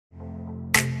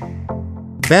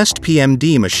best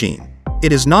PMD machine.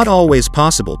 It is not always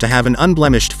possible to have an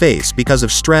unblemished face because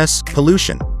of stress,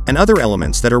 pollution, and other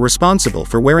elements that are responsible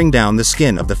for wearing down the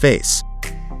skin of the face.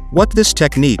 What this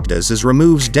technique does is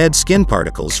removes dead skin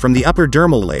particles from the upper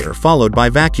dermal layer followed by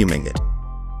vacuuming it.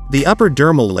 The upper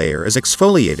dermal layer is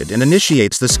exfoliated and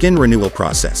initiates the skin renewal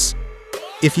process.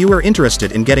 If you are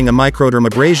interested in getting a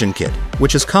microdermabrasion kit,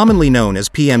 which is commonly known as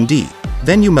PMD,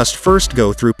 then you must first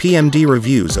go through PMD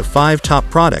reviews of 5 top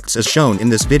products as shown in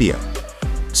this video.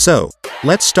 So,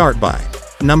 let's start by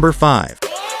number 5.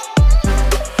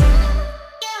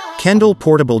 Kendall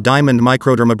Portable Diamond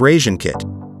Microdermabrasion Kit.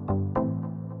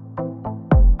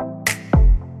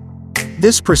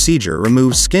 This procedure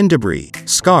removes skin debris,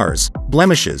 scars,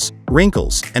 blemishes,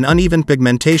 wrinkles, and uneven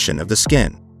pigmentation of the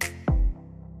skin.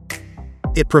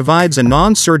 It provides a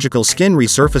non-surgical skin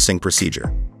resurfacing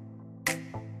procedure.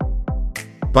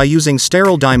 By using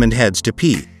sterile diamond heads to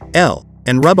peel,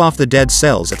 and rub off the dead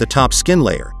cells at the top skin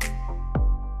layer,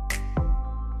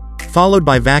 followed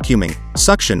by vacuuming,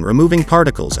 suction removing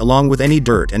particles along with any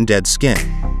dirt and dead skin.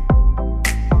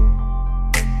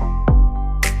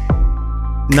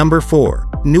 Number 4.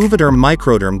 Nuviderm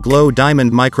Microderm Glow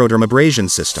Diamond Microdermabrasion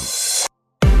System.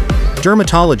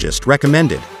 Dermatologist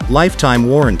recommended, lifetime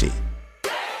warranty.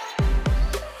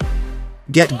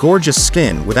 Get gorgeous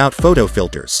skin without photo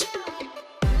filters.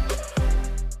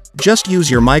 Just use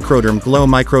your Microderm Glow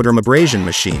Microdermabrasion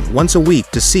machine once a week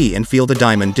to see and feel the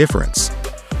diamond difference.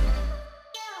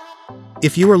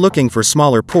 If you are looking for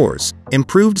smaller pores,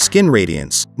 improved skin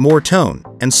radiance, more tone,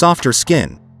 and softer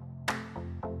skin,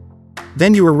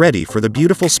 then you are ready for the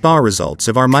beautiful spa results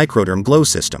of our Microderm Glow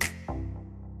system.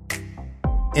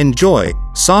 Enjoy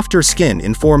softer skin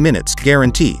in 4 minutes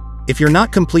guarantee. If you're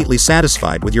not completely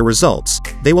satisfied with your results,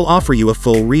 they will offer you a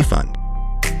full refund.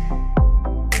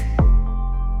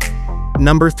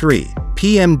 Number 3.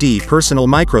 PMD Personal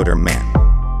Microderm Man.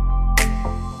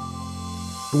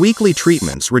 Weekly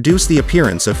treatments reduce the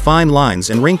appearance of fine lines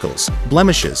and wrinkles,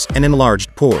 blemishes, and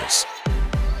enlarged pores.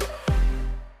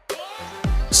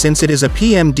 Since it is a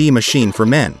PMD machine for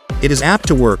men, it is apt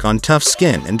to work on tough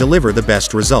skin and deliver the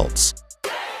best results.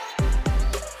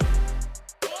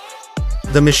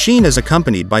 The machine is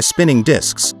accompanied by spinning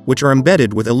discs, which are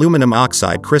embedded with aluminum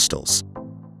oxide crystals.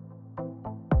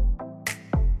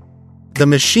 The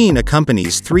machine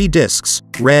accompanies 3 discs,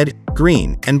 red,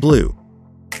 green, and blue.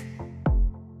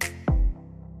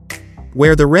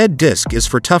 Where the red disc is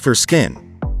for tougher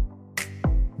skin,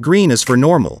 green is for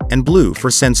normal, and blue for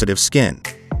sensitive skin.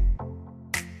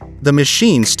 The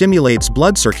machine stimulates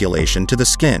blood circulation to the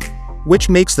skin, which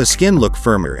makes the skin look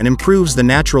firmer and improves the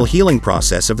natural healing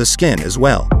process of the skin as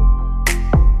well.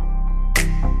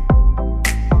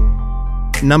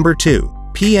 Number 2.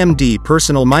 PMD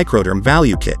Personal Microderm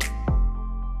Value Kit.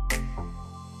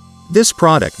 This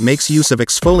product makes use of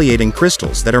exfoliating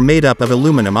crystals that are made up of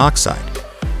aluminum oxide.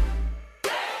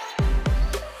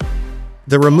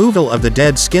 The removal of the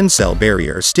dead skin cell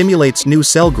barrier stimulates new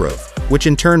cell growth, which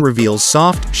in turn reveals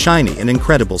soft, shiny, and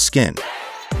incredible skin.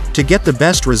 To get the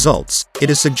best results, it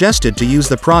is suggested to use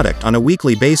the product on a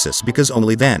weekly basis because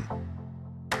only then.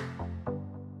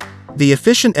 The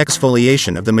efficient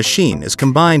exfoliation of the machine is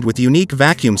combined with unique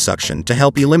vacuum suction to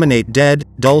help eliminate dead,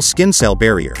 dull skin cell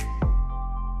barrier,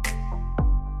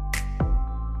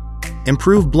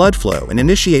 improve blood flow, and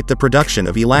initiate the production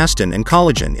of elastin and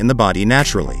collagen in the body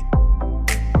naturally.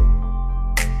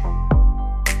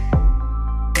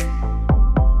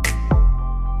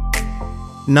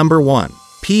 Number 1.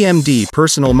 PMD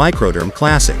Personal Microderm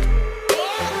Classic.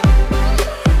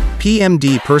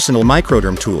 PMD Personal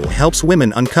Microderm Tool helps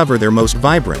women uncover their most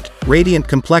vibrant, radiant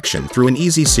complexion through an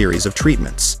easy series of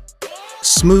treatments.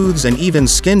 Smooths and even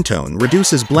skin tone,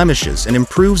 reduces blemishes, and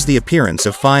improves the appearance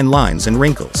of fine lines and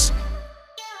wrinkles.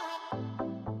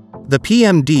 The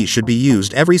PMD should be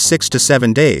used every 6 to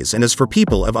 7 days and is for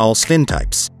people of all skin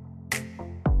types.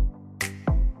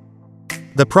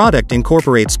 The product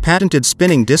incorporates patented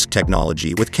spinning disc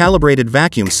technology with calibrated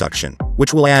vacuum suction,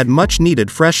 which will add much-needed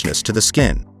freshness to the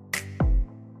skin.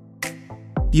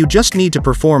 You just need to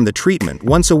perform the treatment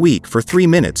once a week for 3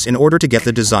 minutes in order to get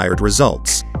the desired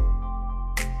results.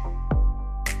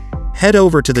 Head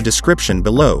over to the description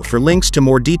below for links to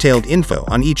more detailed info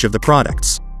on each of the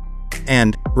products.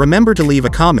 And remember to leave a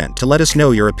comment to let us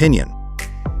know your opinion.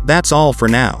 That's all for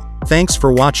now. Thanks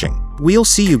for watching. We'll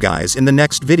see you guys in the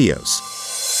next videos.